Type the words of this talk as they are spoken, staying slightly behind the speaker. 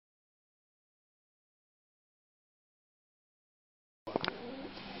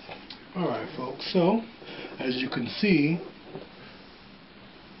Alright folks, so as you can see,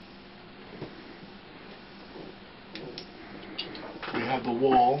 we have the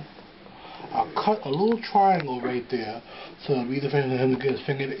wall. I'll cut a little triangle right there so it'll be easy for him to get his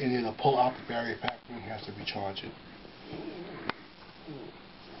finger in there to pull out the battery pack when he has to recharge it.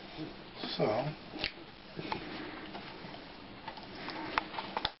 So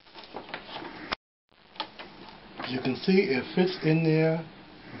as you can see, it fits in there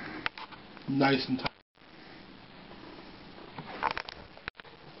nice and tight.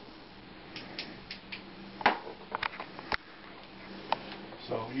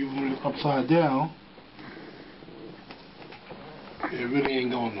 So even when it's upside down, it really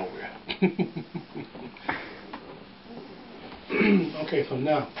ain't going nowhere. Okay, so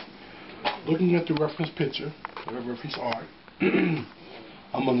now, looking at the reference picture, the reference art, I'm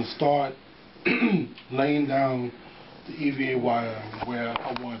going to start laying down the EVA wire where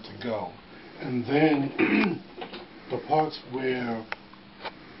I want it to go. And then the parts where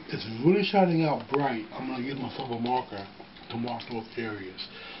it's really shining out bright, I'm going to give myself a marker to mark those areas.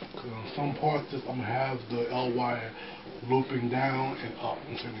 Because on some parts I'm going to have the L wire looping down and up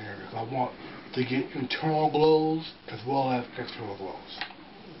in certain areas. I want to get internal glows as well as external glows.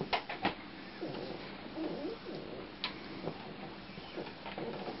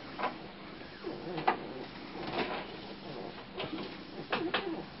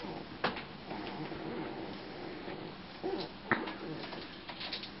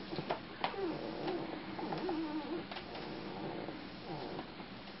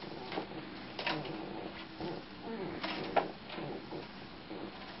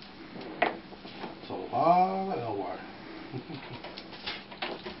 A lot of L wire.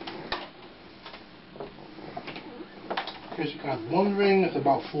 In case you guys wondering, it's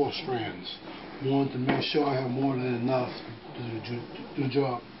about 4 strands. Wanted to make sure I have more than enough to do the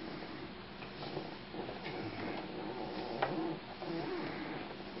job.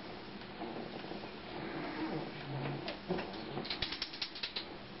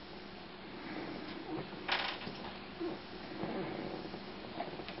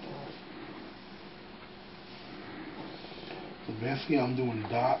 So basically I'm doing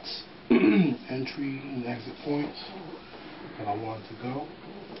dots, entry and exit points that I want it to go.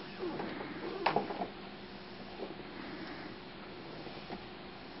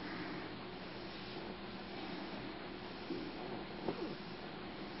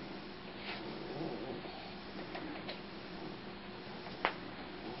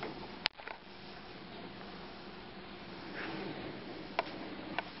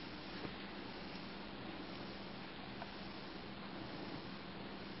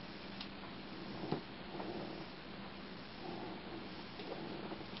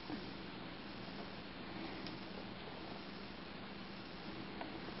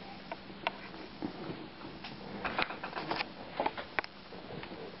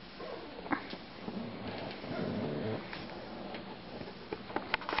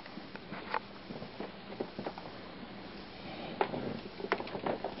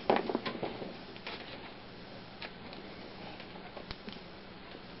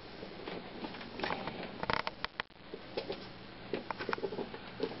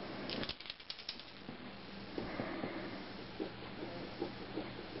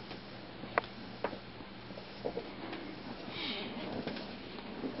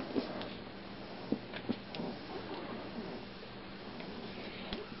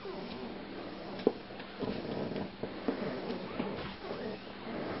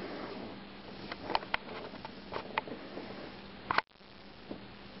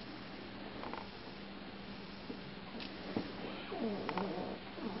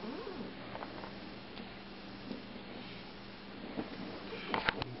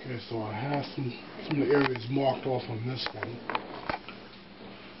 Okay, so I have some of the areas marked off on this one.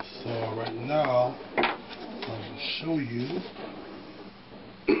 So right now, I'll show you.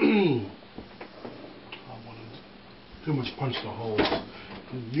 I want to pretty much punch the holes.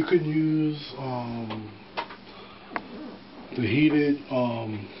 You can use the heated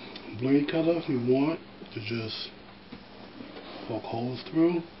blade cutter if you want to just poke holes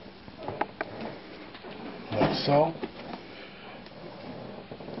through, like so.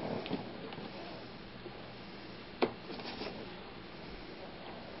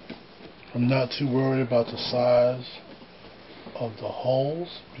 I'm not too worried about the size of the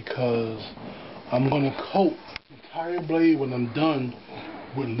holes because I'm going to coat the entire blade when I'm done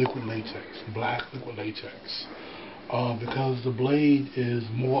with liquid latex, black liquid latex. Because the blade is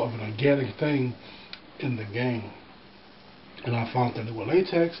more of an organic thing in the game. And I found that liquid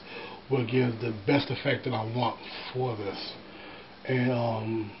latex will give the best effect that I want for this.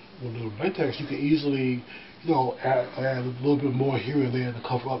 And with the latex, you can easily, add a little bit more here and there to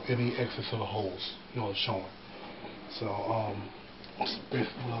cover up any excess of the holes, it's showing. So, that's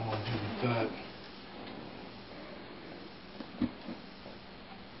basically what I'm going to do with that.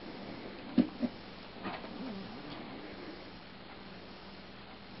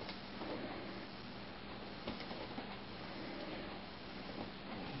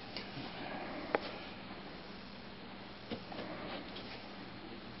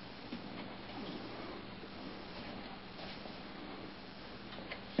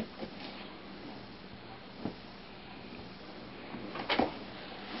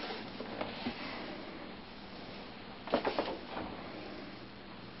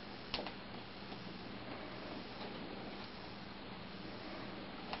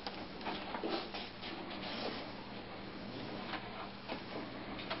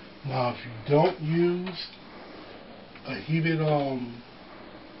 Now, if you don't use a heated,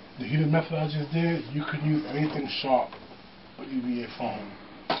 the heated method I just did, you can use anything sharp with EVA foam.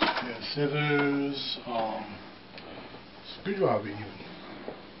 Yeah, scissors, screwdriver even.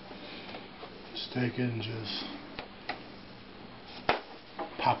 Just take it and just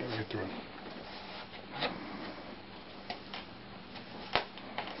pop it right through.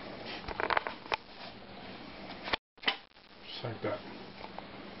 Just like that.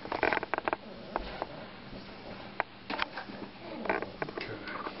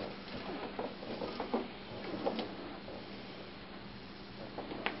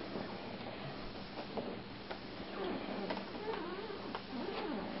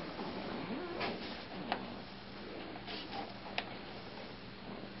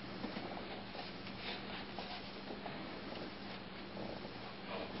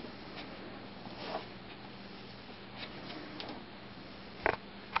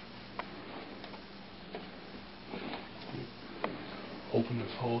 Open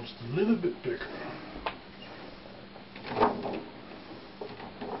this hole just a little bit bigger.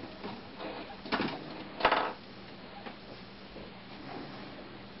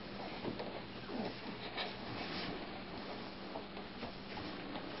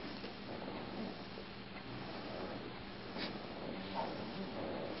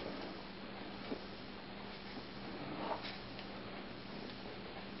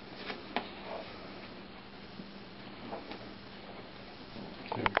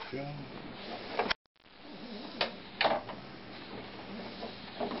 There we go.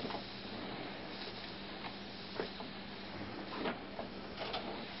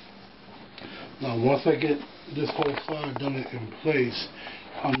 Now once I get this whole side done in place,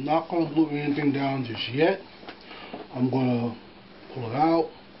 I'm not going to glue anything down just yet. I'm going to pull it out,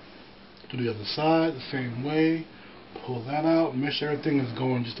 do the other side the same way, pull that out, make sure everything is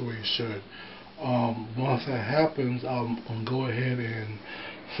going just the way it should. Once that happens, I'm going to go ahead and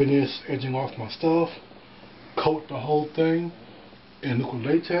finish edging off my stuff, coat the whole thing in liquid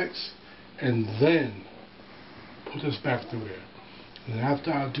latex, and then put this back through there. And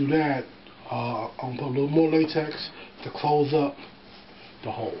after I do that, I'm going to put a little more latex to close up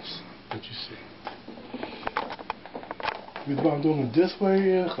the holes that you see. The reason why I'm doing it this way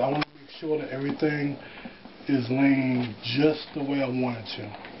is I want to make sure that everything is laying just the way I want it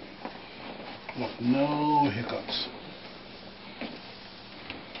to. With no hiccups.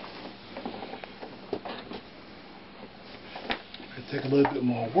 It takes a little bit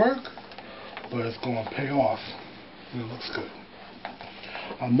more work, but it's going to pay off and it looks good.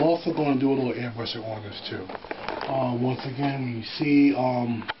 I'm also going to do a little airbrushing on this too. Once again, when you see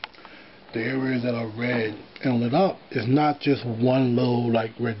the areas that are red and lit up, it's not just one little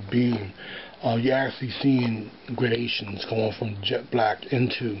red beam. You're actually seeing gradations going from jet black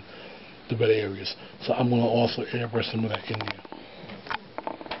into the red areas. So I'm going to also airbrush some of that in there,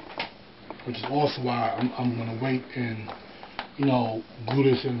 which is also why I'm going to wait and glue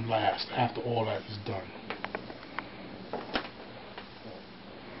this in last after all that is done.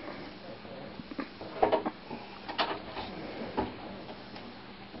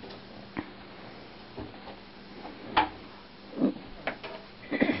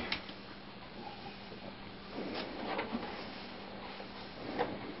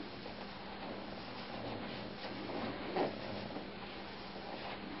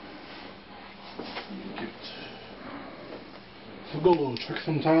 So go a little trick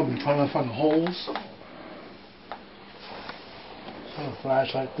sometimes when trying to find the holes. Shine a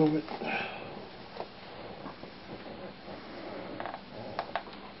flashlight through it.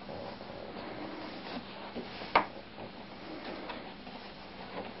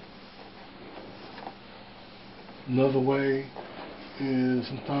 Another way is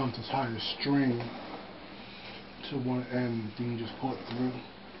sometimes to tie a string to one end and then you just pull it through.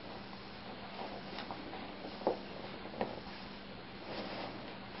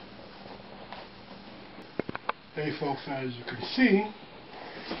 Hey folks, as you can see,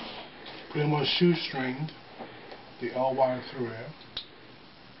 pretty much shoestringed the L wire through there.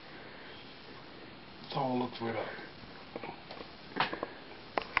 That's how it looks right up.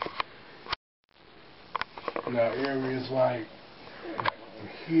 Now areas like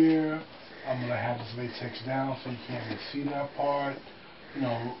here, I'm going to have this latex down so you can't even see that part. You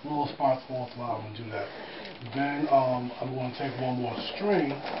know, little spots all throughout, I'm going to do that. Then I'm going to take one more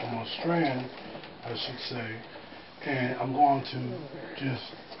strand, I should say, and I'm going to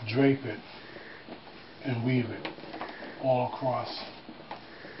just drape it and weave it all across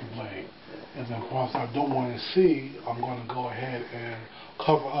the blade. And then parts I don't want to see, I'm going to go ahead and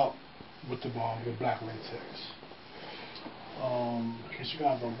cover up with the black latex. In case you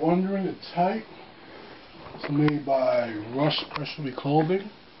guys are wondering, the type is made by Rush Specialty Clothing.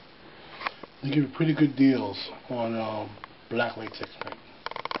 They give you pretty good deals on black latex paint.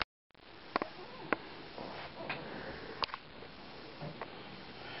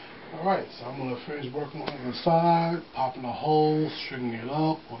 Alright, so I'm going to finish working on the side, popping the holes, stringing it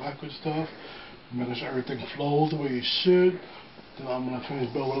up, all that good stuff, making sure everything flows the way it should. Then I'm going to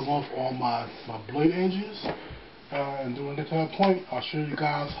finish building off all my blade edges. And when we get to that point, I'll show you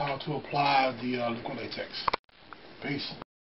guys how to apply the liquid latex. Peace.